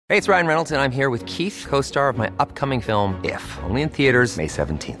Hey, it's Ryan Reynolds, and I'm here with Keith, co-star of my upcoming film, If, only in theaters May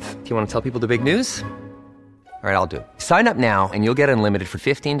 17th. Do you want to tell people the big news? All right, I'll do it. Sign up now and you'll get unlimited for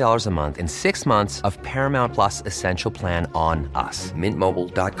 $15 a month and 6 months of Paramount Plus Essential Plan on us.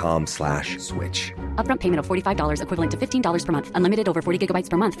 MintMobile.com/switch. Upfront payment of $45 equivalent to $15 per month. Unlimited over 40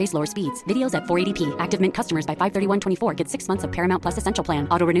 gigabytes per month. Face lower speeds. Videos at 480p. Active Mint customers by 531.24 get 6 months of Paramount Plus Essential Plan.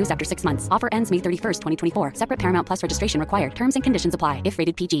 Auto renews after 6 months. Offer ends May 31st, 2024. Separate Paramount Plus registration required. Terms and conditions apply if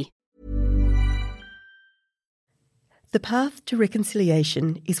rated PG. The path to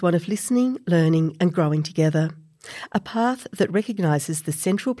reconciliation is one of listening, learning and growing together. A path that recognises the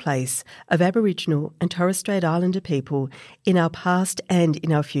central place of Aboriginal and Torres Strait Islander people in our past and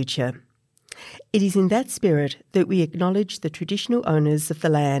in our future. It is in that spirit that we acknowledge the traditional owners of the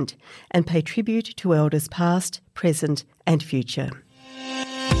land and pay tribute to elders past, present and future.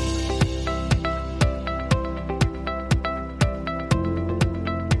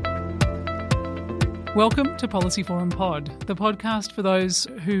 Welcome to Policy Forum Pod, the podcast for those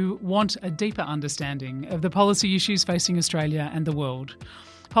who want a deeper understanding of the policy issues facing Australia and the world.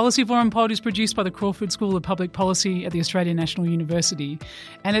 Policy Forum Pod is produced by the Crawford School of Public Policy at the Australian National University,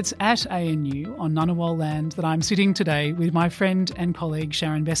 and it's at ANU on Ngunnawal land that I'm sitting today with my friend and colleague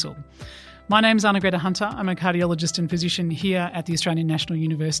Sharon Bessell. My name's Anna-Greta Hunter. I'm a cardiologist and physician here at the Australian National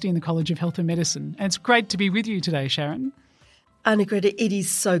University in the College of Health and Medicine, and it's great to be with you today, Sharon. Anna-Greta, it is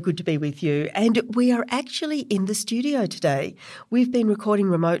so good to be with you, and we are actually in the studio today. We've been recording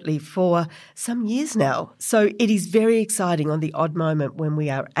remotely for some years now, so it is very exciting on the odd moment when we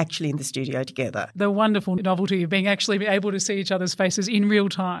are actually in the studio together. The wonderful novelty of being actually able to see each other's faces in real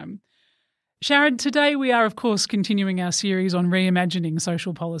time. Sharon, today we are, of course, continuing our series on reimagining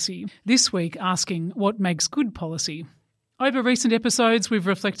social policy, this week asking what makes good policy. Over recent episodes, we've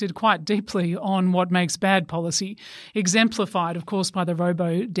reflected quite deeply on what makes bad policy, exemplified, of course, by the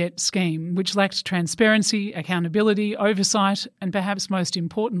robo-debt scheme, which lacked transparency, accountability, oversight, and perhaps most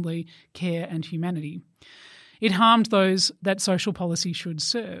importantly, care and humanity. It harmed those that social policy should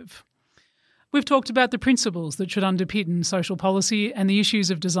serve. We've talked about the principles that should underpin social policy and the issues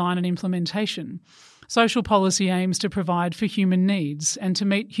of design and implementation. Social policy aims to provide for human needs and to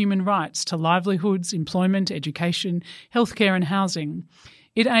meet human rights to livelihoods, employment, education, healthcare and housing.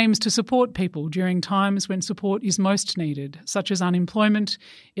 It aims to support people during times when support is most needed, such as unemployment,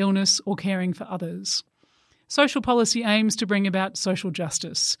 illness or caring for others. Social policy aims to bring about social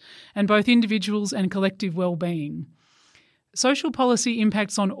justice and both individuals and collective well-being. Social policy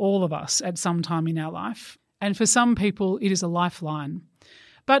impacts on all of us at some time in our life, and for some people it is a lifeline.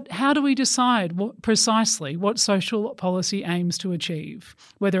 But how do we decide precisely what social policy aims to achieve,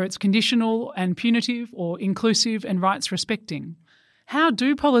 whether it's conditional and punitive or inclusive and rights respecting? How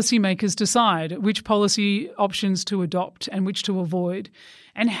do policymakers decide which policy options to adopt and which to avoid?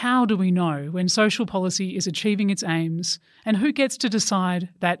 And how do we know when social policy is achieving its aims, and who gets to decide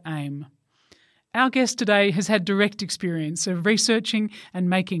that aim? Our guest today has had direct experience of researching and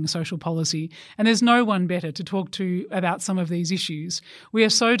making social policy, and there's no one better to talk to about some of these issues. We are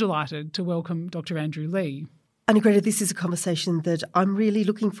so delighted to welcome Dr. Andrew Leigh. Anna-Greta, this is a conversation that I'm really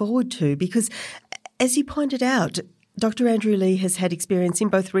looking forward to because, as you pointed out, Dr. Andrew Leigh has had experience in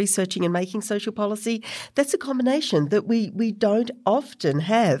both researching and making social policy. That's a combination that we don't often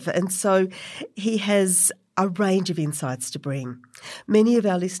have, and so he has a range of insights to bring. Many of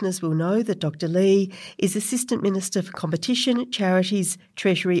our listeners will know that Dr. Leigh is Assistant Minister for Competition, Charities,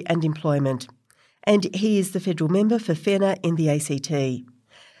 Treasury and Employment, and he is the federal member for FENA in the ACT.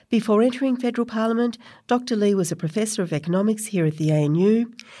 Before entering federal parliament, Dr. Leigh was a professor of economics here at the ANU.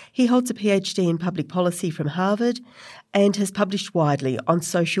 He holds a PhD in public policy from Harvard and has published widely on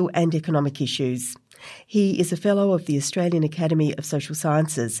social and economic issues. He is a fellow of the Australian Academy of Social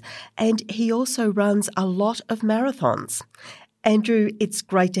Sciences, and he also runs a lot of marathons. Andrew, it's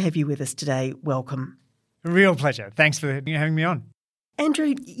great to have you with us today. Welcome. Real pleasure. Thanks for having me on.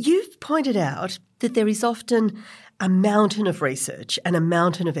 Andrew, you've pointed out that there is often a mountain of research and a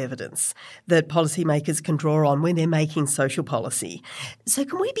mountain of evidence that policymakers can draw on when they're making social policy. So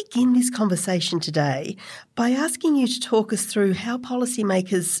can we begin this conversation today by asking you to talk us through how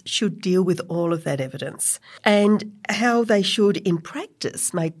policymakers should deal with all of that evidence and how they should, in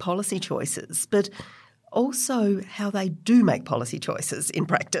practice, make policy choices, but also how they do make policy choices in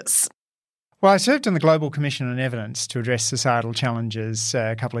practice? Well, I served on the Global Commission on Evidence to address societal challenges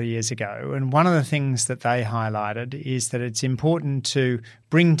a couple of years ago, and one of the things that they highlighted is that it's important to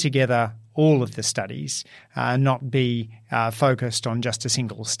bring together all of the studies, not be focused on just a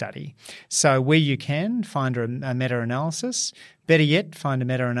single study. So where you can, find a meta-analysis. Better yet, find a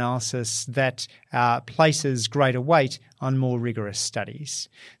meta-analysis that places greater weight on more rigorous studies.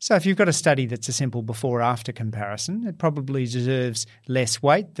 So if you've got a study that's a simple before-after comparison, it probably deserves less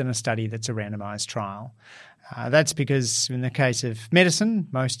weight than a study that's a randomised trial. That's because in the case of medicine,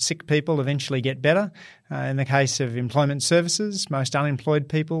 most sick people eventually get better. In the case of employment services, most unemployed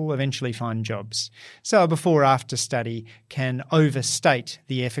people eventually find jobs. So a before-after study can overstate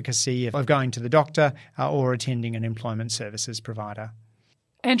the efficacy of going to the doctor or attending an employment services provider.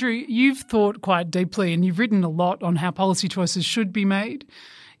 Andrew, you've thought quite deeply and you've written a lot on how policy choices should be made.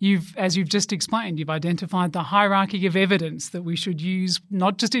 As you've just explained, you've identified the hierarchy of evidence that we should use,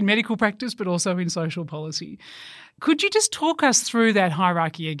 not just in medical practice, but also in social policy. Could you just talk us through that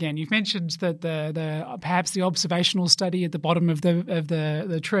hierarchy again? You've mentioned that perhaps the observational study at the bottom of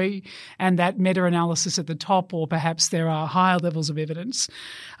the tree and that meta-analysis at the top, or perhaps there are higher levels of evidence.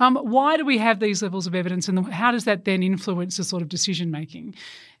 Why do we have these levels of evidence, and how does that then influence the sort of decision-making?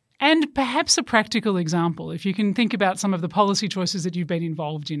 And perhaps a practical example, if you can think about some of the policy choices that you've been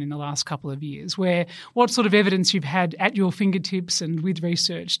involved in the last couple of years, what sort of evidence you've had at your fingertips and with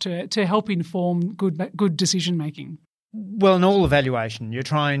research to help inform good decision making. Well, in all evaluation, you're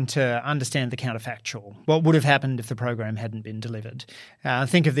trying to understand the counterfactual. What would have happened if the program hadn't been delivered?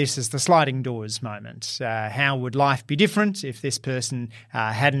 Think of this as the sliding doors moment. How would life be different if this person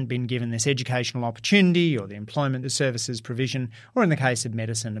hadn't been given this educational opportunity or the employment, the services provision, or in the case of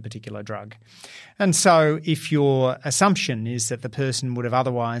medicine, a particular drug? And so if your assumption is that the person would have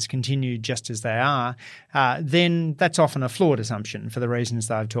otherwise continued just as they are, then that's often a flawed assumption for the reasons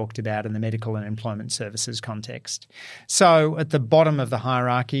that I've talked about in the medical and employment services context. So at the bottom of the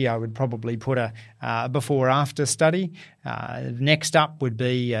hierarchy, I would probably put a before-after study. Next up would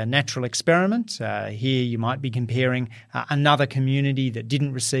be a natural experiment. Here you might be comparing another community that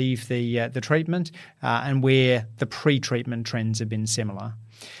didn't receive the treatment and where the pre-treatment trends have been similar.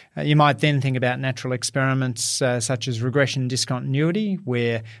 You might then think about natural experiments such as regression discontinuity,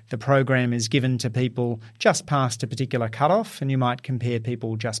 where the program is given to people just past a particular cutoff, and you might compare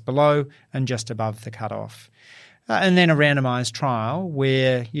people just below and just above the cutoff. And then a randomised trial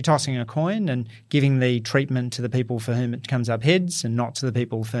where you're tossing a coin and giving the treatment to the people for whom it comes up heads and not to the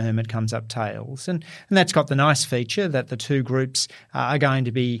people for whom it comes up tails. And that's got the nice feature that the two groups are going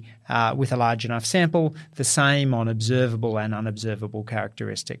to be, with a large enough sample, the same on observable and unobservable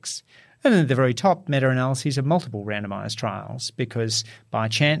characteristics. And at the very top, meta-analyses of multiple randomised trials, because by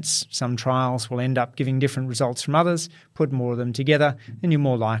chance some trials will end up giving different results from others. Put more of them together and you're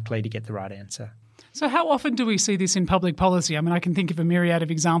more likely to get the right answer. So how often do we see this in public policy? I mean, I can think of a myriad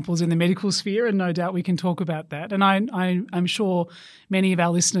of examples in the medical sphere, and no doubt we can talk about that. And I'm sure many of our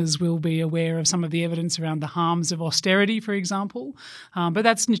listeners will be aware of some of the evidence around the harms of austerity, for example. But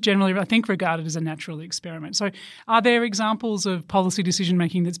that's generally, I think, regarded as a natural experiment. So are there examples of policy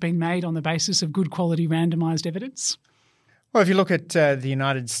decision-making that's been made on the basis of good quality randomised evidence? Well, if you look at the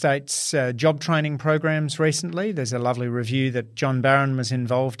United States job training programs recently, there's a lovely review that John Barron was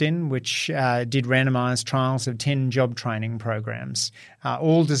involved in, which did randomised trials of 10 job training programs,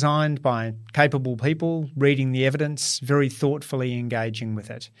 all designed by capable people, reading the evidence, very thoughtfully engaging with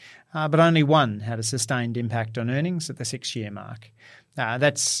it. But only one had a sustained impact on earnings at the 6-year mark.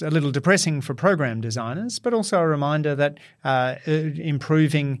 That's a little depressing for program designers, but also a reminder that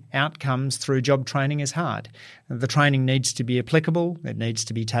improving outcomes through job training is hard. The training needs to be applicable, it needs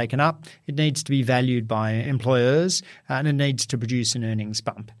to be taken up, it needs to be valued by employers, and it needs to produce an earnings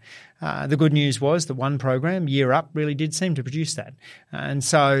bump. The good news was that one program, Year Up, really did seem to produce that. And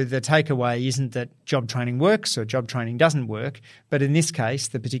so the takeaway isn't that job training works or job training doesn't work, but in this case,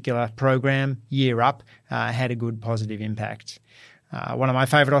 the particular program, Year Up, had a good positive impact. One of my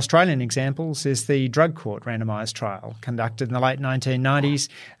favourite Australian examples is the drug court randomised trial conducted in the late 1990s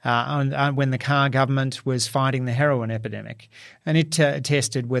when the Carr government was fighting the heroin epidemic. And it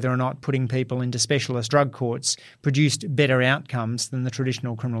tested whether or not putting people into specialist drug courts produced better outcomes than the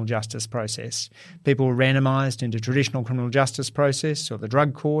traditional criminal justice process. People were randomised into traditional criminal justice process or the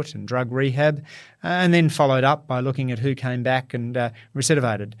drug court and drug rehab, and then followed up by looking at who came back and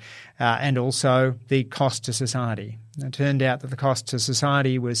recidivated, and also the cost to society. It turned out that the cost to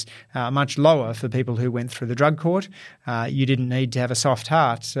society was much lower for people who went through the drug court. You didn't need to have a soft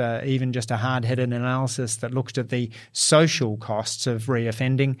heart. Even just a hard-headed analysis that looked at the social costs of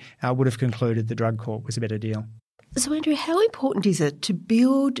reoffending would have concluded the drug court was a better deal. So, Andrew, how important is it to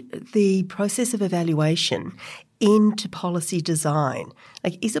build the process of evaluation into policy design?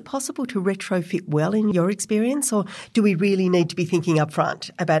 Like, is it possible to retrofit well in your experience, or do we really need to be thinking up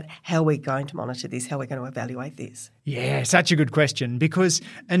front about how we're going to monitor this, how we're going to evaluate this? Yeah, such a good question, because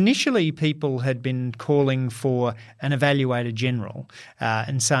initially people had been calling for an evaluator general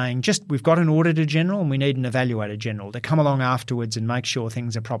and saying, we've got an auditor general and we need an evaluator general to come along afterwards and make sure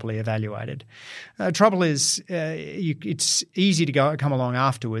things are properly evaluated. Trouble is, it's easy to come along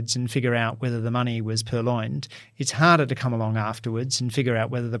afterwards and figure out whether the money was purloined. It's harder to come along afterwards and figure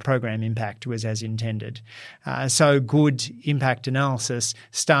out whether the program impact was as intended. So good impact analysis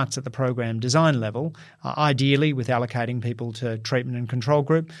starts at the program design level, ideally with allocating people to treatment and control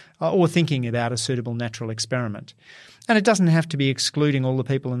group, or thinking about a suitable natural experiment. And it doesn't have to be excluding all the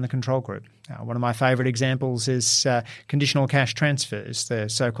people in the control group. One of my favourite examples is conditional cash transfers, the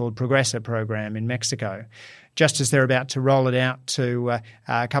so-called Progressa program in Mexico. Just as they're about to roll it out to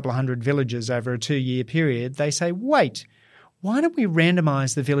a couple of hundred villages over a 2-year period, they say, wait, why don't we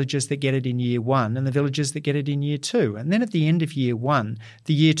randomise the villages that get it in year 1 and the villages that get it in year 2? And then at the end of year 1,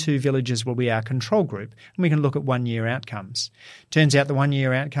 the year 2 villages will be our control group, and we can look at 1-year outcomes. Turns out the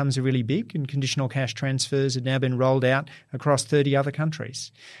 1-year outcomes are really big, and conditional cash transfers have now been rolled out across 30 other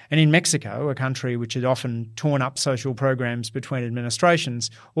countries. And in Mexico, a country which had often torn up social programs between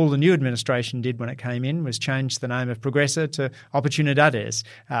administrations, all the new administration did when it came in was change the name of Progressa to Oportunidades,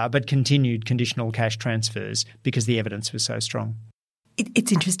 but continued conditional cash transfers because the evidence was so strong.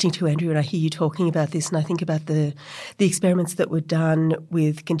 It's interesting too, Andrew, and I hear you talking about this, and I think about the experiments that were done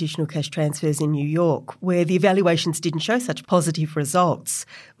with conditional cash transfers in New York, where the evaluations didn't show such positive results,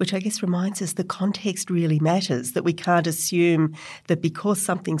 which I guess reminds us the context really matters, that we can't assume that because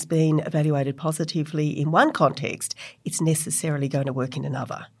something's been evaluated positively in one context, it's necessarily going to work in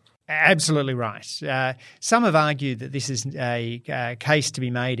another. Absolutely right. Some have argued that this is a case to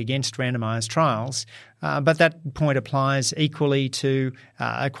be made against randomised trials, but that point applies equally to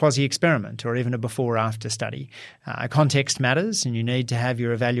a quasi-experiment or even a before-after study. Context matters, and you need to have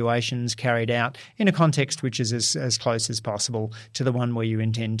your evaluations carried out in a context which is as close as possible to the one where you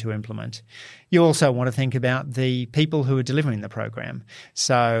intend to implement. You also want to think about the people who are delivering the program.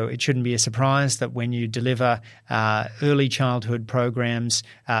 So it shouldn't be a surprise that when you deliver early childhood programs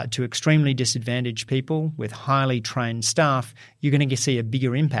to extremely disadvantaged people with highly trained staff, you're going to see a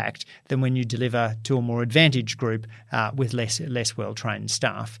bigger impact than when you deliver to a more advantaged group with less well-trained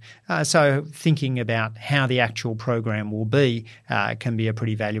staff. So thinking about how the actual program will be can be a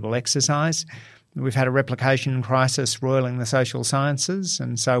pretty valuable exercise. We've had a replication crisis roiling the social sciences,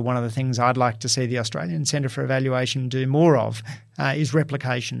 and so one of the things I'd like to see the Australian Centre for Evaluation do more of is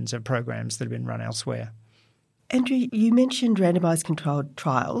replications of programs that have been run elsewhere. Andrew, you mentioned randomised controlled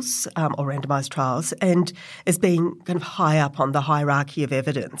trials or randomised trials and as being kind of high up on the hierarchy of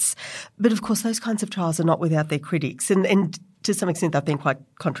evidence. But of course, those kinds of trials are not without their critics, and to some extent they've been quite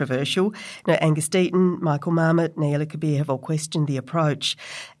controversial. Angus Deaton, Michael Marmot, Naila Kabir have all questioned the approach.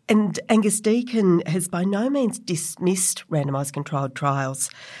 And Angus Deaton has by no means dismissed randomised controlled trials,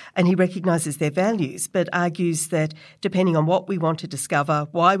 and he recognises their values, but argues that depending on what we want to discover,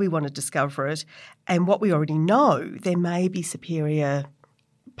 why we want to discover it, and what we already know, there may be superior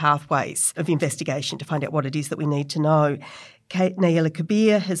pathways of investigation to find out what it is that we need to know. Naila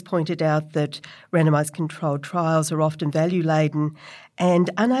Kabir has pointed out that randomised controlled trials are often value-laden and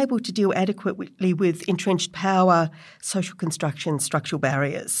unable to deal adequately with entrenched power, social construction, structural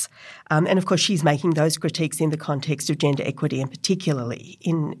barriers. And of course, she's making those critiques in the context of gender equity and particularly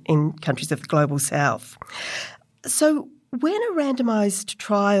in countries of the global south. So when are randomised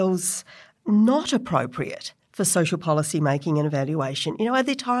trials not appropriate for social policy making and evaluation? Are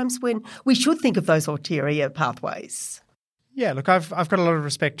there times when we should think of those ulterior pathways? Yeah, look, I've got a lot of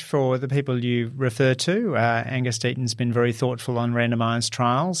respect for the people you refer to. Angus Deaton's been very thoughtful on randomised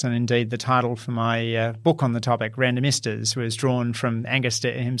trials, and indeed the title for my book on the topic, Randomistas, was drawn from Angus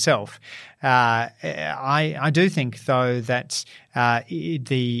himself. I do think, though, that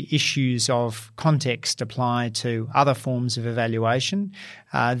the issues of context apply to other forms of evaluation.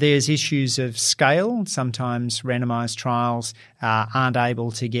 There's issues of scale. Sometimes randomised trials aren't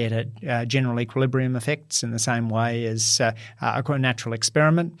able to get at general equilibrium effects in the same way as a natural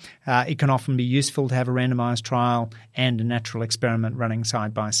experiment. It can often be useful to have a randomised trial and a natural experiment running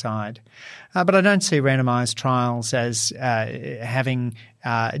side by side. But I don't see randomised trials as having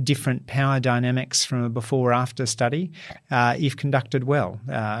different power dynamics from a before-after study if conducted well.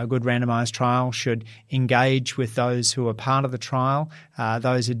 A good randomised trial should engage with those who are part of the trial,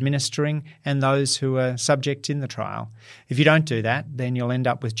 those administering, and those who are subjects in the trial. If you don't do that, then you'll end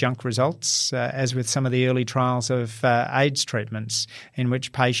up with junk results, as with some of the early trials of AIDS treatments, in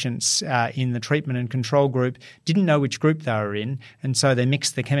which patients in the treatment and control group didn't know which group they were in, and so they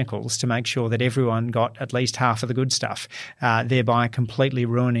mixed the chemicals to make sure that everyone got at least half of the good stuff, thereby completely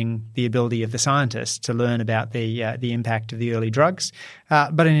ruining the ability of the scientists to learn about the impact of the early drugs.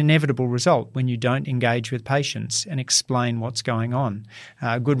 But an inevitable result when you don't engage with patients and explain what's going on.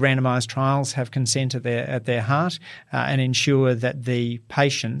 Good randomised trials have consent at their heart and ensure that the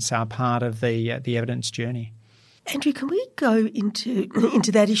patients are part of the evidence journey. Andrew, can we go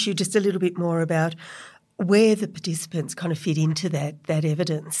into that issue just a little bit more about where the participants kind of fit into that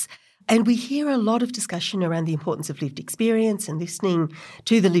evidence? And we hear a lot of discussion around the importance of lived experience and listening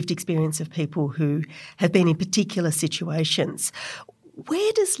to the lived experience of people who have been in particular situations.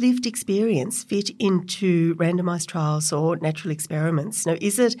 Where does lived experience fit into randomised trials or natural experiments? Now,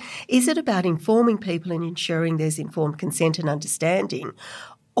 is it about informing people and ensuring there's informed consent and understanding,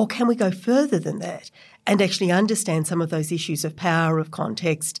 or can we go further than that and actually understand some of those issues of power, of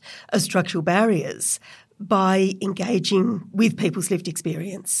context, of structural barriers by engaging with people's lived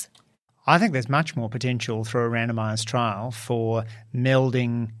experience? I think there's much more potential through a randomised trial for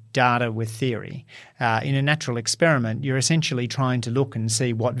melding data with theory. In a natural experiment, you're essentially trying to look and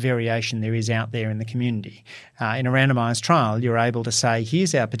see what variation there is out there in the community. In a randomised trial, you're able to say,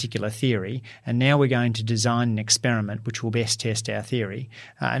 here's our particular theory, and now we're going to design an experiment which will best test our theory.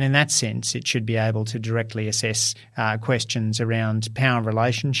 And in that sense, it should be able to directly assess questions around power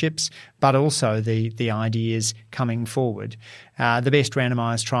relationships, but also the ideas coming forward. The best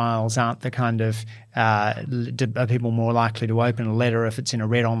randomised trials aren't the kind of are people more likely to open a letter if it's in a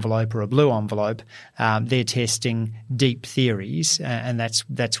red envelope or a blue envelope. They're testing deep theories, and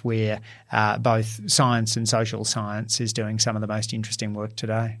that's where both science and social science is doing some of the most interesting work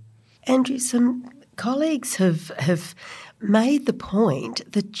today. Andrew, some colleagues have made the point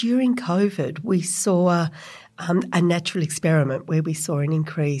that during COVID we saw a natural experiment where we saw an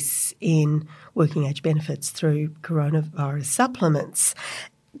increase in working age benefits through coronavirus supplements.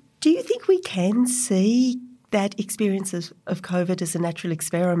 Do you think we can see that experience of COVID as a natural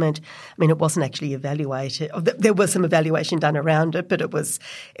experiment? I mean, it wasn't actually evaluated. There was some evaluation done around it, but it was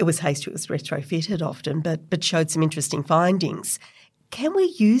hasty. It was retrofitted often, but showed some interesting findings. Can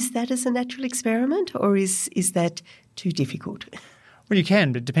we use that as a natural experiment, or is that too difficult? Well, you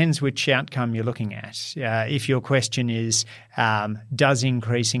can, but it depends which outcome you're looking at. If your question is, does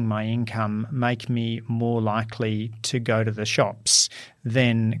increasing my income make me more likely to go to the shops,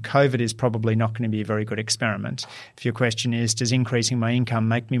 then COVID is probably not going to be a very good experiment. If your question is, does increasing my income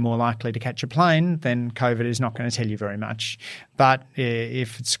make me more likely to catch a plane, then COVID is not going to tell you very much. But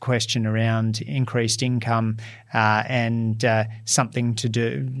if it's a question around increased income and something to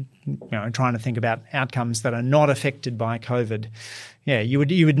do, trying to think about outcomes that are not affected by COVID, you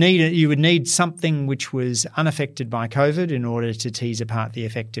would need something which was unaffected by COVID in order to tease apart the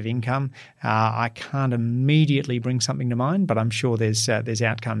effect of income. I can't immediately bring something to mind, but I'm sure there's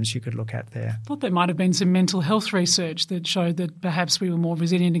outcomes you could look at there. I thought there might have been some mental health research that showed that perhaps we were more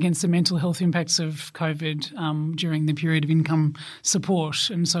resilient against the mental health impacts of COVID during the period of income support,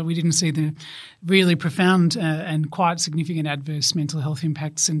 and so we didn't see the really profound and quite significant adverse mental health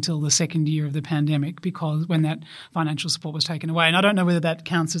impacts until the second year of the pandemic, because when that financial support was taken away. And I don't know whether that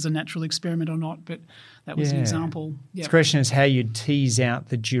counts as a natural experiment or not, but that was an example. Yep. The question is how you tease out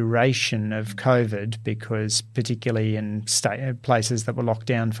the duration of COVID, because particularly in places that were locked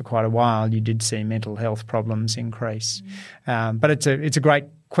down for quite a while, you did see mental health problems increase. But it's a great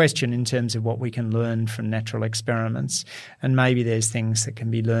question in terms of what we can learn from natural experiments, and maybe there's things that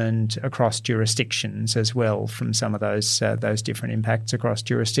can be learned across jurisdictions as well from some of those different impacts across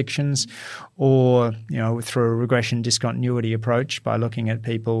jurisdictions, or through a regression discontinuity approach by looking at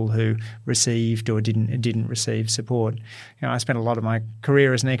people who received or didn't receive support. I spent a lot of my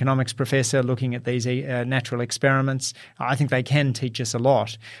career as an economics professor looking at these natural experiments. I think they can teach us a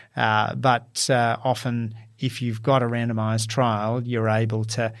lot, but often if you've got a randomised trial, you're able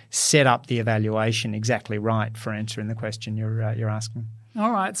to set up the evaluation exactly right for answering the question you're asking.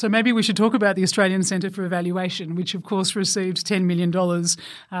 All right, so maybe we should talk about the Australian Centre for Evaluation, which of course received $10 million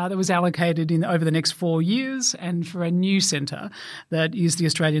that was allocated over the next 4 years, and for a new centre that is the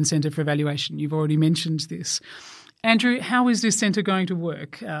Australian Centre for Evaluation. You've already mentioned this. Andrew, how is this centre going to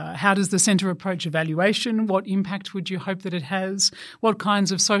work? How does the centre approach evaluation? What impact would you hope that it has? What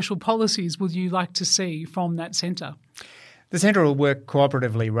kinds of social policies would you like to see from that centre? The centre will work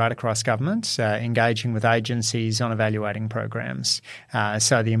cooperatively right across government, engaging with agencies on evaluating programs.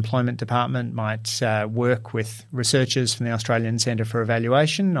 So the Employment Department might work with researchers from the Australian Centre for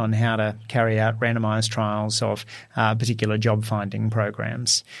Evaluation on how to carry out randomised trials of particular job finding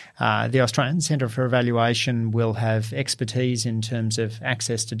programs. The Australian Centre for Evaluation will have expertise in terms of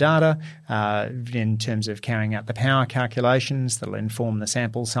access to data, in terms of carrying out the power calculations that will inform the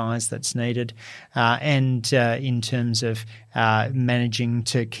sample size that's needed, and in terms of managing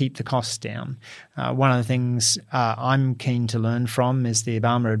to keep the costs down. One of the things I'm keen to learn from is the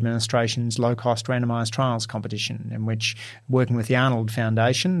Obama administration's low-cost randomised trials competition, in which, working with the Arnold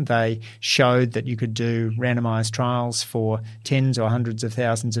Foundation, they showed that you could do randomised trials for tens or hundreds of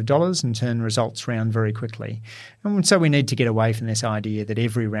thousands of dollars and turn results around very quickly. And so we need to get away from this idea that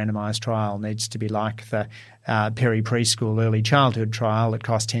every randomised trial needs to be like the peri-preschool early childhood trial that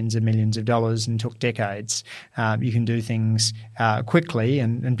cost tens of millions of dollars and took decades. You can do things quickly,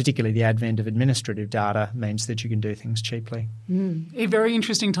 and particularly the advent of administrative data means that you can do things cheaply. Very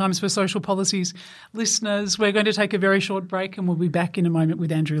interesting times for social policies. Listeners, we're going to take a very short break and we'll be back in a moment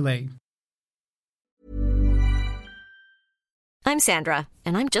with Andrew Lee. I'm Sandra,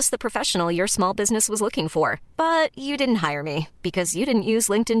 and I'm just the professional your small business was looking for. But you didn't hire me because you didn't use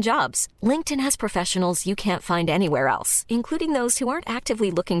LinkedIn Jobs. LinkedIn has professionals you can't find anywhere else, including those who aren't actively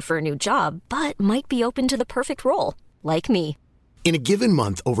looking for a new job but might be open to the perfect role, like me. In a given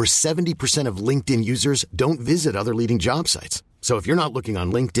month, over 70% of LinkedIn users don't visit other leading job sites. So if you're not looking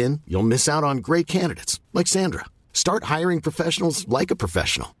on LinkedIn, you'll miss out on great candidates like Sandra. Start hiring professionals like a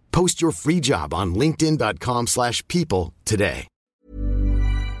professional. Post your free job on linkedin.com/people today.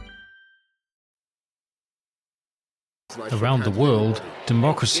 Around the world,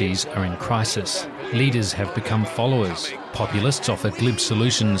 democracies are in crisis. Leaders have become followers. Populists offer glib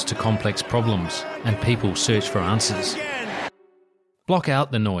solutions to complex problems, and people search for answers. Block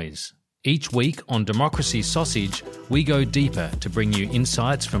out the noise. Each week on Democracy Sausage, we go deeper to bring you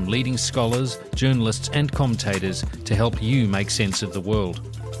insights from leading scholars, journalists and commentators to help you make sense of the world.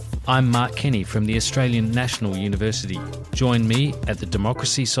 I'm Mark Kenny from the Australian National University. Join me at the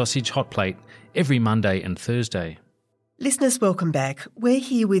Democracy Sausage Hot Plate every Monday and Thursday. Listeners, welcome back. We're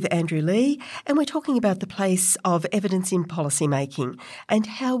here with Andrew Lee and we're talking about the place of evidence in policy making and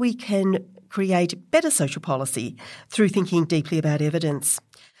how we can create better social policy through thinking deeply about evidence.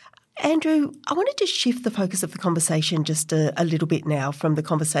 Andrew, I wanted to shift the focus of the conversation just a little bit now from the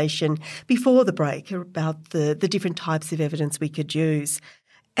conversation before the break about the different types of evidence we could use.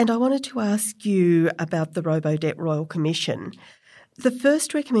 And I wanted to ask you about the Robo-Debt Royal Commission. The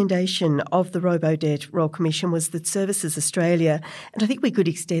first recommendation of the Robo-Debt Royal Commission was that Services Australia, and I think we could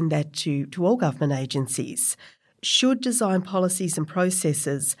extend that to all government agencies, should design policies and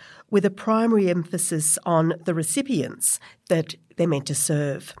processes with a primary emphasis on the recipients that they're meant to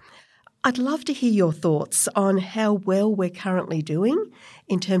serve. I'd love to hear your thoughts on how well we're currently doing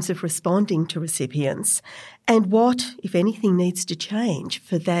in terms of responding to recipients and what, if anything, needs to change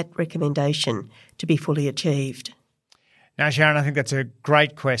for that recommendation to be fully achieved. Now, Sharon, I think that's a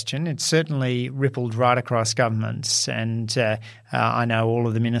great question. It's certainly rippled right across governments, and I know all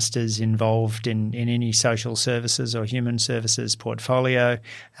of the ministers involved in any social services or human services portfolio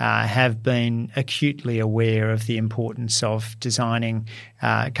have been acutely aware of the importance of designing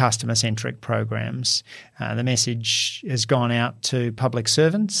customer-centric programs. The message has gone out to public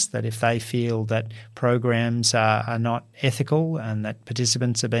servants that if they feel that programs are not ethical and that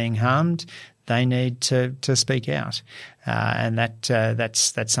participants are being harmed, they need to speak out, and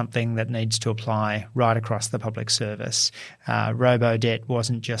that's something that needs to apply right across the public service. Robo-Debt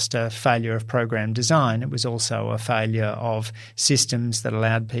wasn't just a failure of program design; it was also a failure of systems that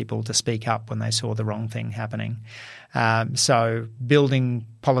allowed people to speak up when they saw the wrong thing happening. So building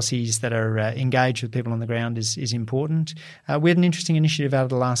policies that are engaged with people on the ground is important. We had an interesting initiative out of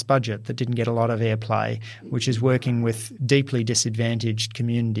the last budget that didn't get a lot of airplay, which is working with deeply disadvantaged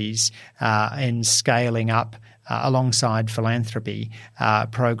communities in scaling up alongside philanthropy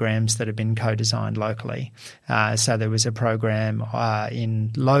programs that have been co-designed locally. So there was a program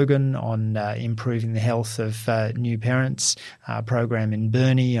in Logan on improving the health of new parents, a program in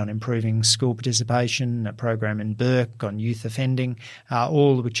Burnie on improving school participation, a program in Burke on youth offending,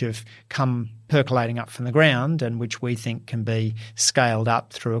 all which have come percolating up from the ground and which we think can be scaled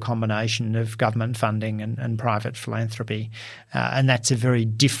up through a combination of government funding and private philanthropy. And that's a very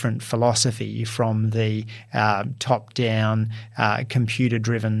different philosophy from the top-down,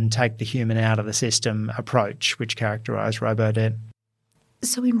 computer-driven, take the human out of the system approach which characterised Robodebt.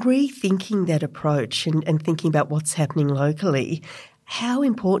 So in rethinking that approach and thinking about what's happening locally, how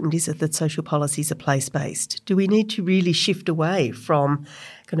important is it that social policies are place-based? Do we need to really shift away from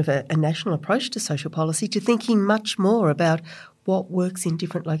kind of a national approach to social policy to thinking much more about what works in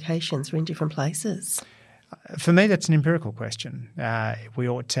different locations or in different places? For me, that's an empirical question. We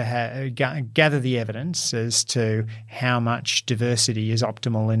ought to gather the evidence as to how much diversity is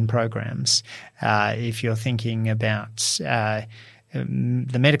optimal in programs. If you're thinking about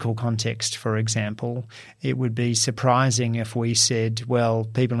the medical context, for example, it would be surprising if we said, well,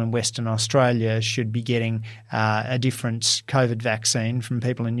 people in Western Australia should be getting a different COVID vaccine from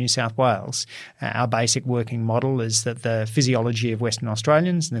people in New South Wales. Our basic working model is that the physiology of Western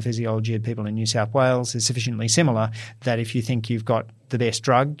Australians and the physiology of people in New South Wales is sufficiently similar that if you think you've got the best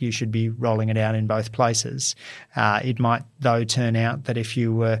drug, you should be rolling it out in both places. It might, though, turn out that if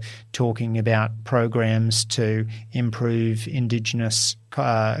you were talking about programs to improve Indigenous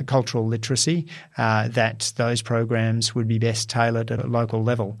cultural literacy, that those programs would be best tailored at a local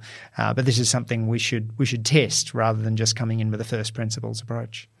level. But this is something we should test rather than just coming in with a first principles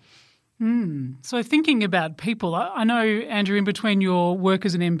approach. So thinking about people, I know, Andrew, in between your work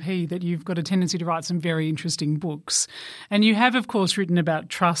as an MP that you've got a tendency to write some very interesting books. And you have, of course, written about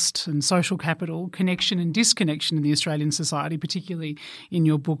trust and social capital, connection and disconnection in the Australian society, particularly in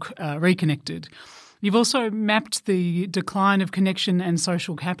your book, Reconnected. You've also mapped the decline of connection and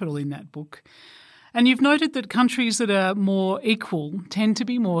social capital in that book. And you've noted that countries that are more equal tend to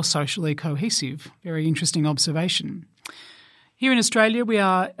be more socially cohesive. Very interesting observation. Here in Australia, we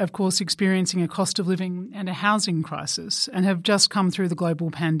are, of course, experiencing a cost of living and a housing crisis and have just come through the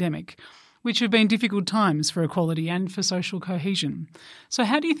global pandemic, which have been difficult times for equality and for social cohesion. So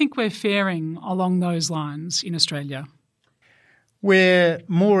how do you think we're faring along those lines in Australia? We're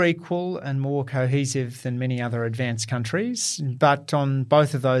more equal and more cohesive than many other advanced countries, but on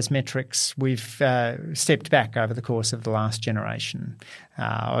both of those metrics we've stepped back over the course of the last generation.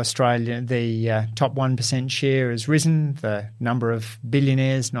 Australia, the top 1% share has risen, the number of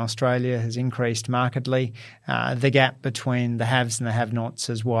billionaires in Australia has increased markedly, the gap between the haves and the have-nots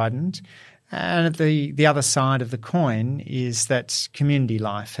has widened. And the other side of the coin is that community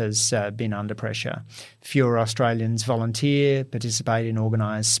life has been under pressure. Fewer Australians volunteer, participate in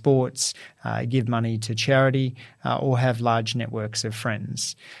organised sports, give money to charity, or have large networks of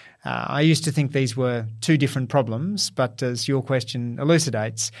friends. I used to think these were two different problems, but as your question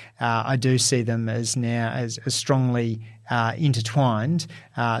elucidates, I do see them as now as strongly intertwined.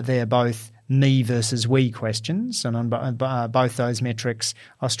 They are both me versus we questions, and on both those metrics,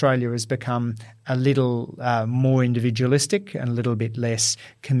 Australia has become a little more individualistic and a little bit less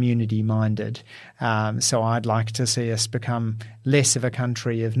community-minded. So I'd like to see us become less of a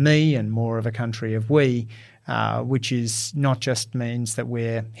country of me and more of a country of we, which is not just means that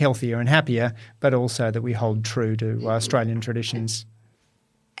we're healthier and happier, but also that we hold true to Australian traditions.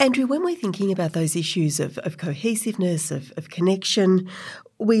 Andrew, when we're thinking about those issues of cohesiveness, of connection,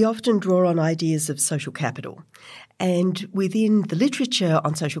 we often draw on ideas of social capital. And within the literature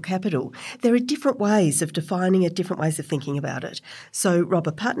on social capital, there are different ways of defining it, different ways of thinking about it. So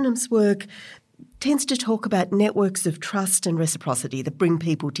Robert Putnam's work tends to talk about networks of trust and reciprocity that bring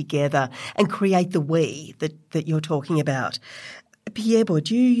people together and create the we that you're talking about. Pierre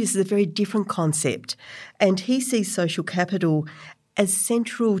Bourdieu uses a very different concept, and he sees social capital as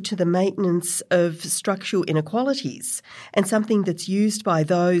central to the maintenance of structural inequalities and something that's used by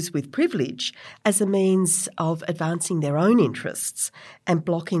those with privilege as a means of advancing their own interests and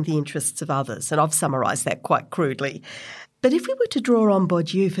blocking the interests of others. And I've summarised that quite crudely. But if we were to draw on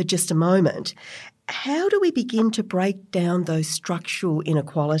Bourdieu for just a moment, how do we begin to break down those structural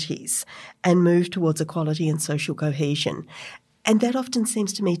inequalities and move towards equality and social cohesion? And that often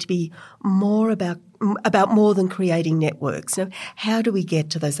seems to me to be more about more than creating networks. Now, how do we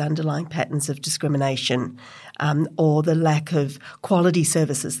get to those underlying patterns of discrimination or the lack of quality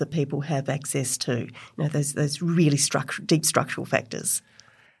services that people have access to? You know, those really deep structural factors.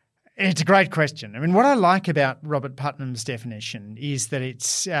 It's a great question. I mean, what I like about Robert Putnam's definition is that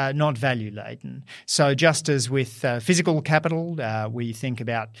it's not value-laden. So just as with physical capital, we think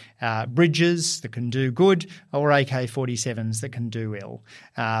about bridges that can do good or AK-47s that can do ill.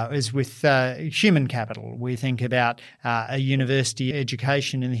 As with human capital, we think about a university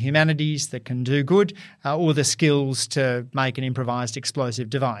education in the humanities that can do good or the skills to make an improvised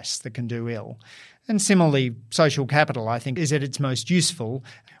explosive device that can do ill. And similarly, social capital, I think, is at its most useful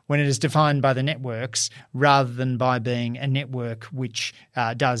when it is defined by the networks rather than by being a network which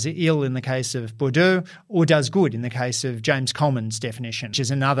does ill in the case of Bourdieu or does good in the case of James Coleman's definition, which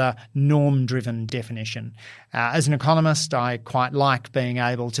is another norm-driven definition. As an economist, I quite like being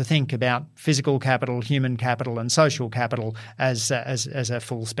able to think about physical capital, human capital and social capital as a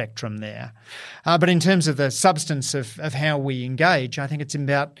full spectrum there. But in terms of the substance of how we engage, I think it's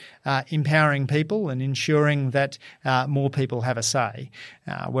about empowering people and ensuring that more people have a say.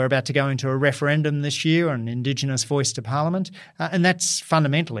 We're about to go into a referendum this year on Indigenous voice to Parliament, and that's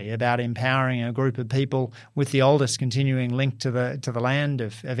fundamentally about empowering a group of people with the oldest continuing link to the land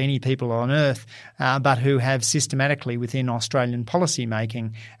of any people on earth, but who have systematically within Australian policy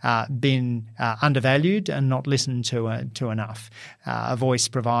making been undervalued and not listened to enough. A voice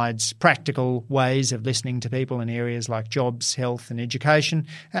provides practical ways of listening to people in areas like jobs, health and education,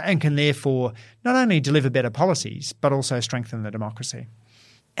 and can therefore not only deliver better policies but also strengthen the democracy.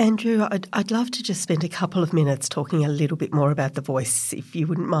 Andrew, I'd love to just spend a couple of minutes talking a little bit more about the voice, if you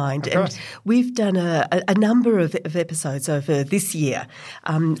wouldn't mind. Of course. And we've done a number of episodes over this year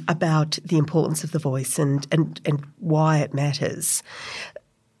about the importance of the voice and why it matters.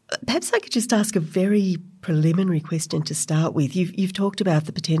 Perhaps I could just ask a very preliminary question to start with. You've talked about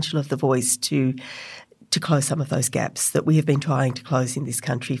the potential of the voice to close some of those gaps that we have been trying to close in this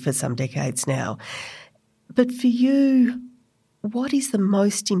country for some decades now. But for you, what is the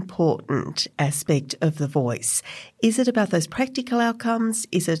most important aspect of the voice? Is it about those practical outcomes?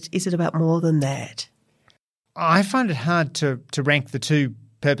 Is it about more than that? I find it hard to rank the two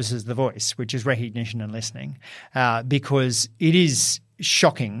purposes of the voice, which is recognition and listening, because it is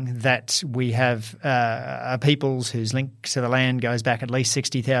shocking that we have peoples whose link to the land goes back at least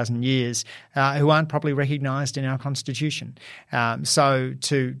 60,000 years who aren't properly recognised in our constitution. So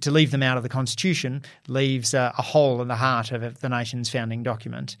to leave them out of the constitution leaves a hole in the heart of the nation's founding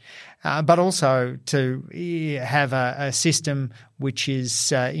document. But also to have a system which is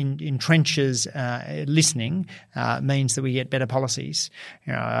entrenches listening means that we get better policies.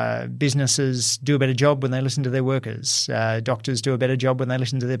 Businesses do a better job when they listen to their workers. Doctors do a better job when they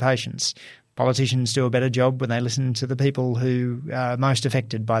listen to their patients. Politicians do a better job when they listen to the people who are most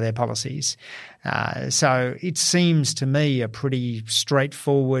affected by their policies. So it seems to me a pretty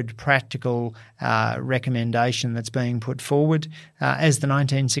straightforward, practical recommendation that's being put forward, as the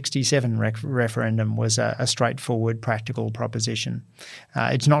 1967 referendum was a straightforward, practical proposition.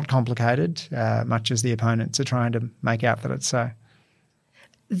 It's not complicated, much as the opponents are trying to make out that it's so.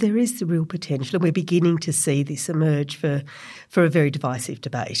 There is the real potential, and we're beginning to see this emerge for a very divisive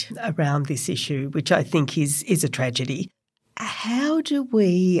debate around this issue, which I think is a tragedy. How do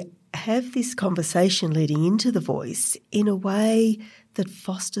we have this conversation leading into the voice in a way that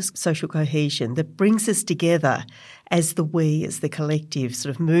fosters social cohesion, that brings us together as the we, as the collective,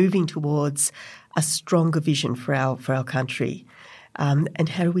 sort of moving towards a stronger vision for our country? And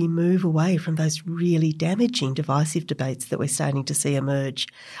how do we move away from those really damaging, divisive debates that we're starting to see emerge?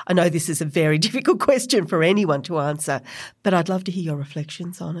 I know this is a very difficult question for anyone to answer, but I'd love to hear your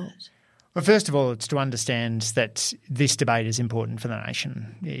reflections on it. Well, first of all, it's to understand that this debate is important for the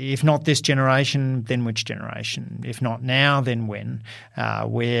nation. If not this generation, then which generation? If not now, then when?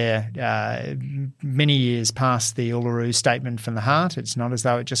 We're many years past the Uluru Statement from the Heart. It's not as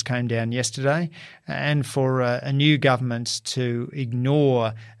though it just came down yesterday. And for a new government to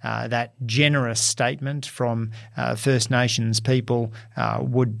ignore that generous statement from First Nations people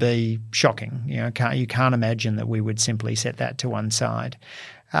would be shocking. You can't imagine that we would simply set that to one side.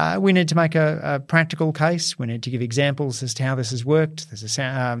 We need to make a practical case. We need to give examples as to how this has worked. There's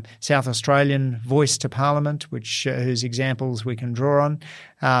a South Australian voice to Parliament, whose examples we can draw on.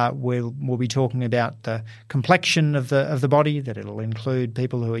 We'll be talking about the complexion of the body, that it'll include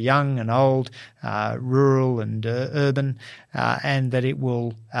people who are young and old, rural and urban, and that it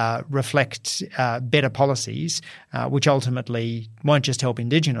will reflect better policies, which ultimately won't just help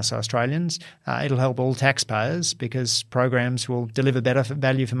Indigenous Australians. It'll help all taxpayers, because programs will deliver better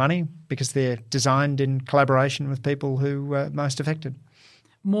value for money because they're designed in collaboration with people who are most affected.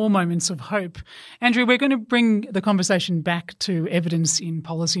 more moments of hope. Andrew, we're going to bring the conversation back to evidence in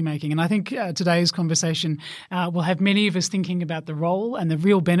policymaking, and I think today's conversation will have many of us thinking about the role and the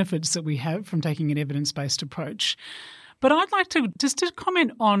real benefits that we have from taking an evidence-based approach. But I'd like to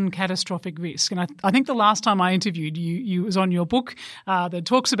comment on catastrophic risk. And I think the last time I interviewed you was on your book that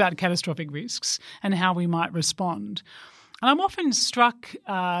talks about catastrophic risks and how we might respond. And I'm often struck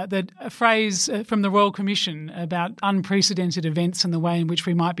that a phrase from the Royal Commission about unprecedented events and the way in which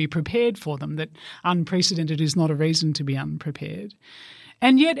we might be prepared for them, that unprecedented is not a reason to be unprepared.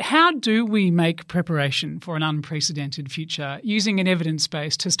 And yet, how do we make preparation for an unprecedented future using an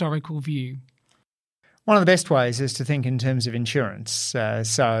evidence-based historical view? One of the best ways is to think in terms of insurance.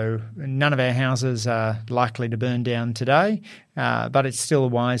 So none of our houses are likely to burn down today, but it's still a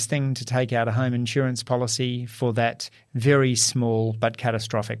wise thing to take out a home insurance policy for that very small but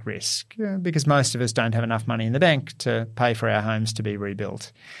catastrophic risk, because most of us don't have enough money in the bank to pay for our homes to be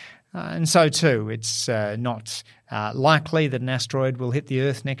rebuilt. And so too, it's not likely that an asteroid will hit the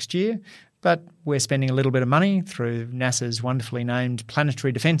Earth next year, but we're spending a little bit of money through NASA's wonderfully named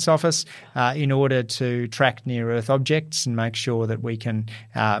Planetary Defence Office in order to track near-Earth objects and make sure that we can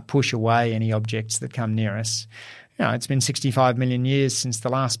push away any objects that come near us. You know, it's been 65 million years since the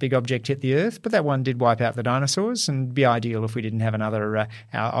last big object hit the Earth, but that one did wipe out the dinosaurs, and it'd be ideal if we didn't have another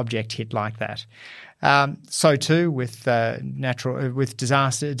object hit like that. So too with disaster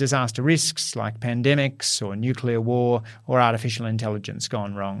risks like pandemics or nuclear war or artificial intelligence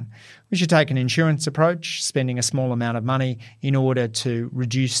gone wrong. We should take an insurance approach, spending a small amount of money in order to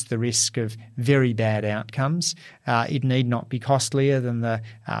reduce the risk of very bad outcomes. It need not be costlier than the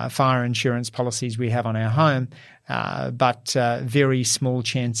fire insurance policies we have on our home, but very small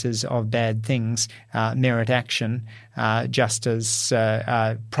chances of bad things merit action, just as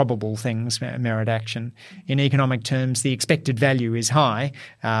probable things merit action. In economic terms, the expected value is high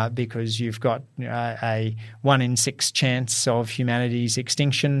because you've got a 1 in 6 chance of humanity's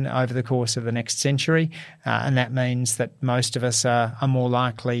extinction over the course of the next century, and that means that most of us are more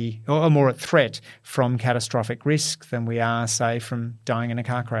likely or more at threat from catastrophic risk than we are, say, from dying in a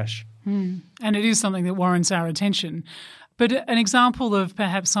car crash. And it is something that warrants our attention. But an example of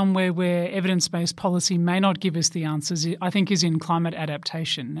perhaps somewhere where evidence-based policy may not give us the answers, I think, is in climate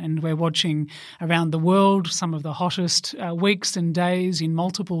adaptation. And we're watching around the world some of the hottest weeks and days in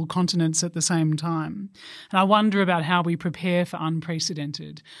multiple continents at the same time. And I wonder about how we prepare for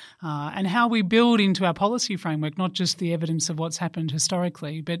unprecedented and how we build into our policy framework not just the evidence of what's happened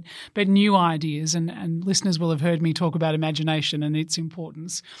historically, but new ideas. And listeners will have heard me talk about imagination and its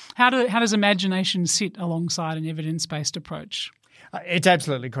importance. How does imagination sit alongside an evidence-based approach? It's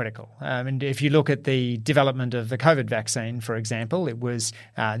absolutely critical. And if you look at the development of the COVID vaccine, for example, it was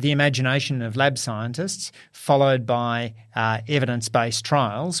the imagination of lab scientists followed by evidence-based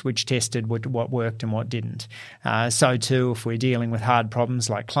trials which tested what worked and what didn't. So too, if we're dealing with hard problems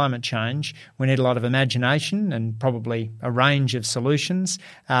like climate change, we need a lot of imagination and probably a range of solutions,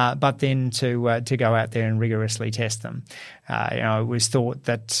 but then to go out there and rigorously test them. It was thought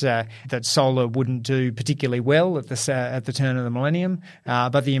that solar wouldn't do particularly well at the turn of the millennium,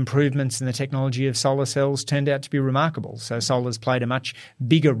 but the improvements in the technology of solar cells turned out to be remarkable. So solar's played a much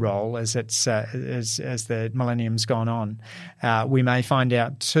bigger role as the millennium's gone on. We may find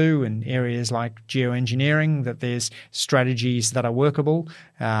out too in areas like geoengineering that there's strategies that are workable.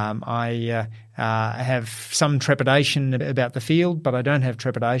 I have some trepidation about the field, but I don't have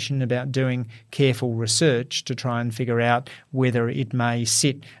trepidation about doing careful research to try and figure out whether it may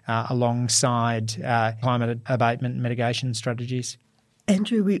sit alongside climate abatement and mitigation strategies.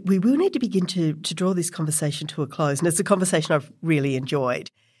 Andrew, we will need to begin to draw this conversation to a close, and it's a conversation I've really enjoyed.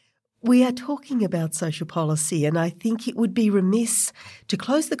 We are talking about social policy, and I think it would be remiss to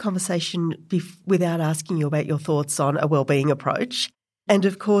close the conversation without asking you about your thoughts on a wellbeing approach. And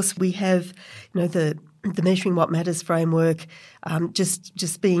of course, we have, the Measuring What Matters framework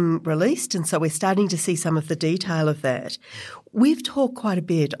just being released, and so we're starting to see some of the detail of that. We've talked quite a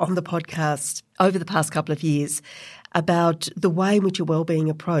bit on the podcast over the past couple of years about the way in which a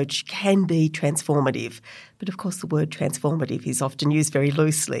wellbeing approach can be transformative. But of course, the word transformative is often used very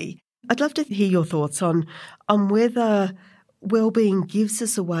loosely. I'd love to hear your thoughts on whether wellbeing gives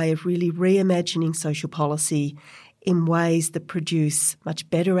us a way of really reimagining social policy in ways that produce much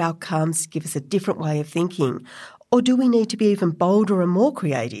better outcomes, give us a different way of thinking, or do we need to be even bolder and more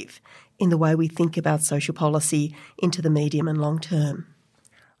creative in the way we think about social policy into the medium and long term?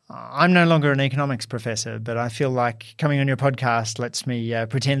 I'm no longer an economics professor, but I feel like coming on your podcast lets me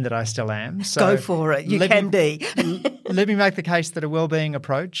pretend that I still am. So go for it. You can be. Let me make the case that a wellbeing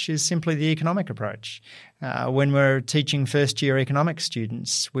approach is simply the economic approach. When we're teaching first-year economics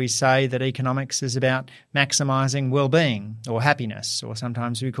students, we say that economics is about maximising well-being or happiness, or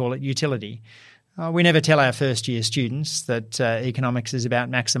sometimes we call it utility. We never tell our first-year students that economics is about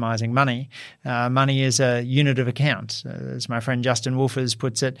maximising money. Money is a unit of account. As my friend Justin Wolfers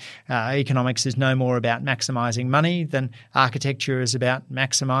puts it, economics is no more about maximising money than architecture is about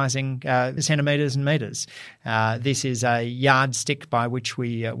maximising centimetres and metres. This is a yardstick by which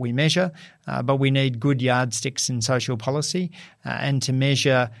we measure, but we need good yardsticks in social policy and to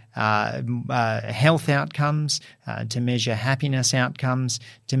measure health outcomes, to measure happiness outcomes,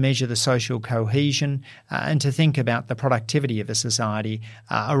 to measure the social cohesion, and to think about the productivity of a society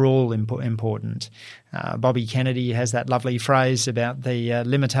are all important. Bobby Kennedy has that lovely phrase about the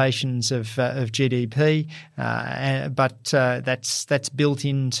limitations of GDP, but that's built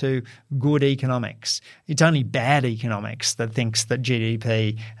into good economics. It's only bad economics that thinks that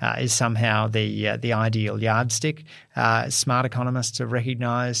GDP is somehow the ideal yardstick. Smart economists have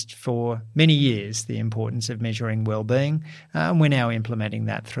recognised for many years the importance of measuring well-being, and we're now implementing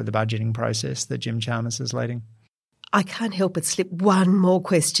that through the budgeting process that Jim Chalmers is leading. I can't help but slip one more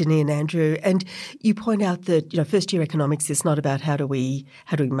question in, Andrew. And you point out that, first-year economics is not about how do we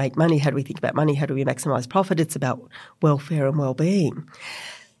make money, how do we think about money, how do we maximise profit. It's about welfare and well-being.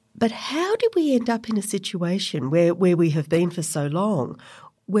 But how did we end up in a situation where we have been for so long,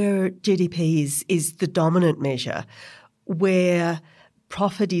 where GDP is the dominant measure, where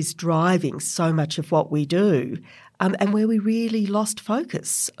profit is driving so much of what we do, and where we really lost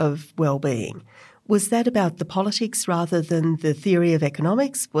focus of well-being? Was that about the politics rather than the theory of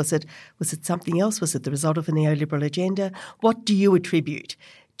economics? Was it something else? Was it the result of a neoliberal agenda? What do you attribute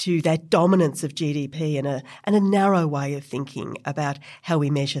to that dominance of GDP and a narrow way of thinking about how we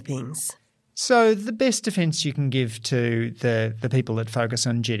measure things? So the best defence you can give to the people that focus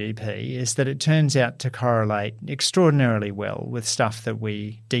on GDP is that it turns out to correlate extraordinarily well with stuff that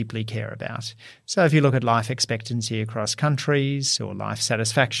we deeply care about. So if you look at life expectancy across countries or life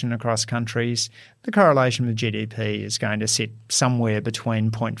satisfaction across countries, the correlation with GDP is going to sit somewhere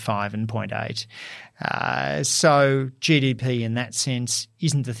between 0.5 and 0.8. So GDP in that sense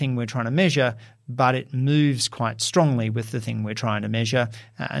isn't the thing we're trying to measure, but it moves quite strongly with the thing we're trying to measure,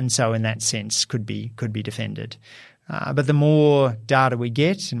 and so in that sense could be defended. But the more data we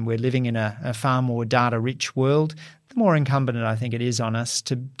get, and we're living in a far more data-rich world, the more incumbent I think it is on us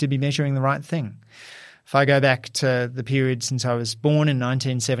to be measuring the right thing. If I go back to the period since I was born in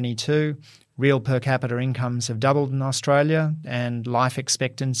 1972, real per capita incomes have doubled in Australia and life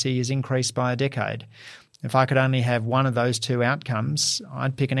expectancy has increased by a decade. If I could only have one of those two outcomes,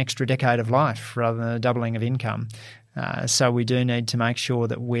 I'd pick an extra decade of life rather than a doubling of income. So we do need to make sure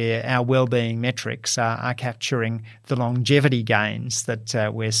that our wellbeing metrics are capturing the longevity gains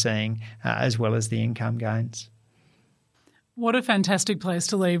that we're seeing as well as the income gains. What a fantastic place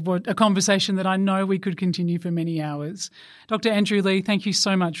to leave a conversation that I know we could continue for many hours. Dr. Andrew Leigh, thank you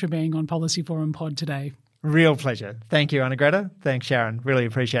so much for being on Policy Forum Pod today. Real pleasure. Thank you, Anna-Greta. Thanks, Sharon. Really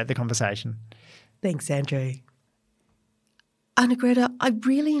appreciate the conversation. Thanks, Andrew. Anna-Greta, I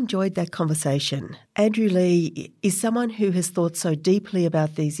really enjoyed that conversation. Andrew Leigh is someone who has thought so deeply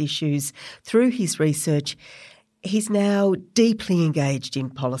about these issues through his research. He's now deeply engaged in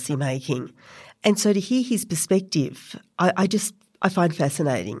policy making. And so to hear his perspective, I find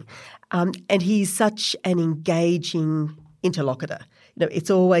fascinating. And he's such an engaging interlocutor. It's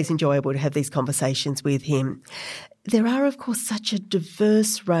always enjoyable to have these conversations with him. There are, of course, such a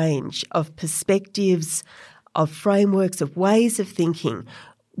diverse range of perspectives, of frameworks, of ways of thinking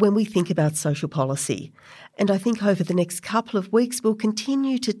when we think about social policy. And I think over the next couple of weeks we'll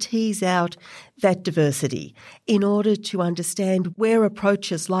continue to tease out that diversity in order to understand where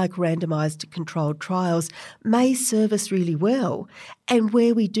approaches like randomised controlled trials may serve us really well and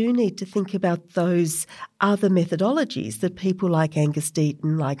where we do need to think about those other methodologies that people like Angus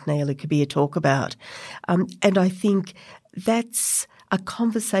Deaton, like Naila Kabir talk about. And I think that's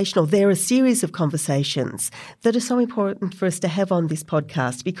there are a series of conversations that are so important for us to have on this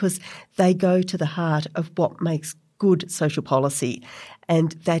podcast because they go to the heart of what makes good social policy.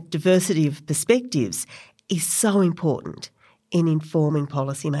 And that diversity of perspectives is so important in informing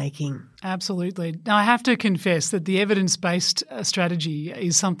policy making. Absolutely. Now, I have to confess that the evidence-based strategy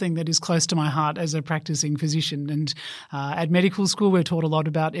is something that is close to my heart as a practicing physician. And at medical school, we're taught a lot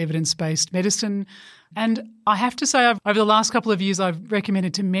about evidence-based medicine. And I have to say, over the last couple of years, I've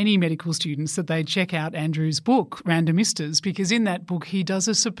recommended to many medical students that they check out Andrew's book, Randomistas, because in that book he does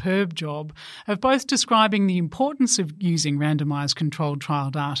a superb job of both describing the importance of using randomised controlled trial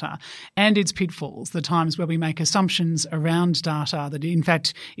data and its pitfalls, the times where we make assumptions around data that in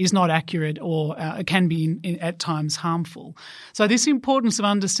fact is not accurate or can be at times harmful. So this importance of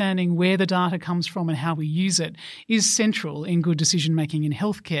understanding where the data comes from and how we use it is central in good decision making in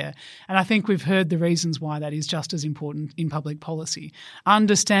healthcare. And I think we've heard the reasons why that is just as important in public policy.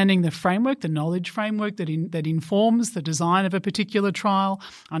 Understanding the framework, the knowledge framework that informs the design of a particular trial,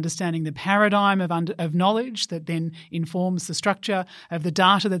 understanding the paradigm of knowledge that then informs the structure of the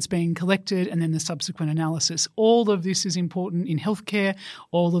data that's being collected and then the subsequent analysis. All of this is important in healthcare.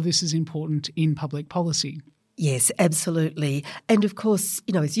 All of this is important in public policy. Yes, absolutely. And of course,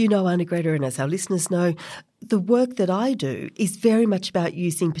 as you know, Anna Greta, and as our listeners know, the work that I do is very much about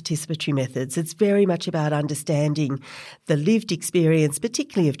using participatory methods. It's very much about understanding the lived experience,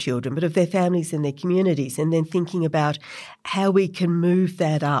 particularly of children, but of their families and their communities, and then thinking about how we can move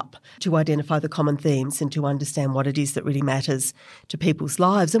that up to identify the common themes and to understand what it is that really matters to people's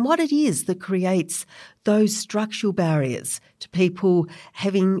lives and what it is that creates those structural barriers to people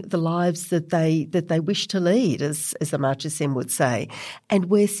having the lives that they wish to lead, as Amartya Sen would say,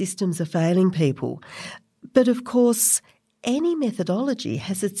 and where systems are failing people. But of course, any methodology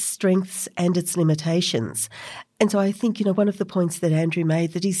has its strengths and its limitations. And so I think, one of the points that Andrew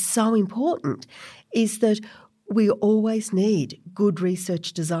made that is so important is that we always need good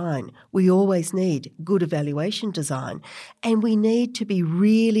research design. We always need good evaluation design. And we need to be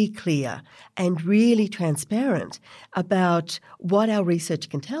really clear and really transparent about what our research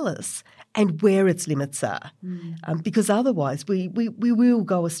can tell us and where its limits are, because otherwise we will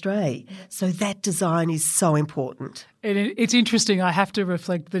go astray. So that design is so important. It's interesting. I have to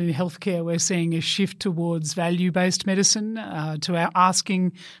reflect that in healthcare we're seeing a shift towards value-based medicine, to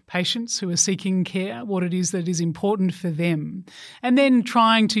asking patients who are seeking care what it is that is important for them, and then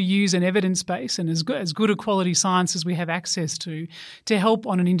trying to use an evidence base and as good a quality science as we have access to help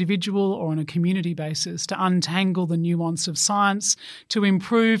on an individual or on a community basis to untangle the nuance of science, to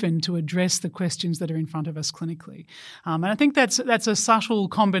improve and to address the questions that are in front of us clinically. And I think that's a subtle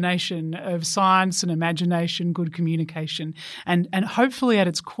combination of science and imagination, good communication, and hopefully at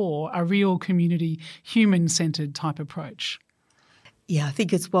its core a real community, human-centred type approach. Yeah, I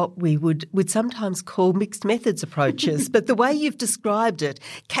think it's what we would sometimes call mixed methods approaches, but the way you've described it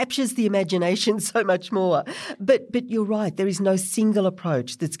captures the imagination so much more. But you're right, there is no single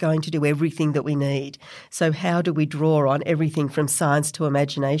approach that's going to do everything that we need. So how do we draw on everything from science to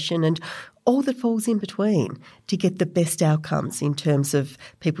imagination and all that falls in between to get the best outcomes in terms of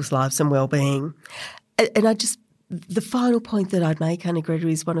people's lives and well-being? And the final point that I'd make, Anna Greta,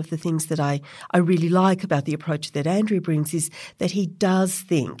 is one of the things that I really like about the approach that Andrew brings is that he does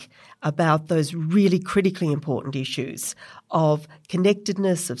think about those really critically important issues of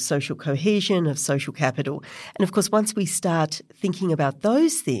connectedness, of social cohesion, of social capital. And of course, once we start thinking about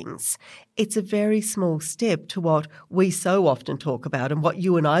those things, it's a very small step to what we so often talk about and what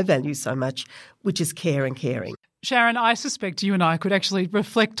you and I value so much, which is care and caring. Sharon, I suspect you and I could actually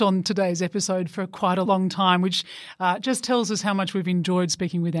reflect on today's episode for quite a long time, which just tells us how much we've enjoyed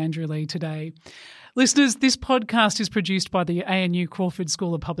speaking with Andrew Leigh today. Listeners, this podcast is produced by the ANU Crawford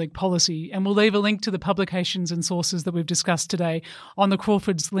School of Public Policy, and we'll leave a link to the publications and sources that we've discussed today on the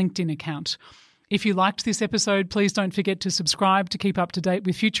Crawford's LinkedIn account. If you liked this episode, please don't forget to subscribe to keep up to date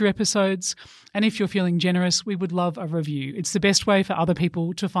with future episodes. And if you're feeling generous, we would love a review. It's the best way for other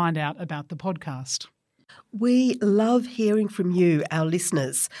people to find out about the podcast. We love hearing from you, our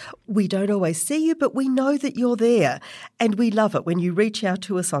listeners. We don't always see you, but we know that you're there. And we love it when you reach out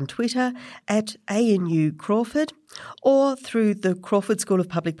to us on Twitter at ANU Crawford or through the Crawford School of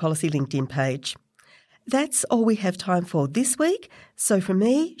Public Policy LinkedIn page. That's all we have time for this week. So from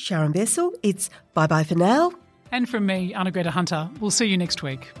me, Sharon Bessel, it's bye-bye for now. And from me, Anna Greta Hunter. We'll see you next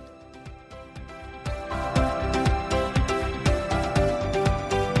week.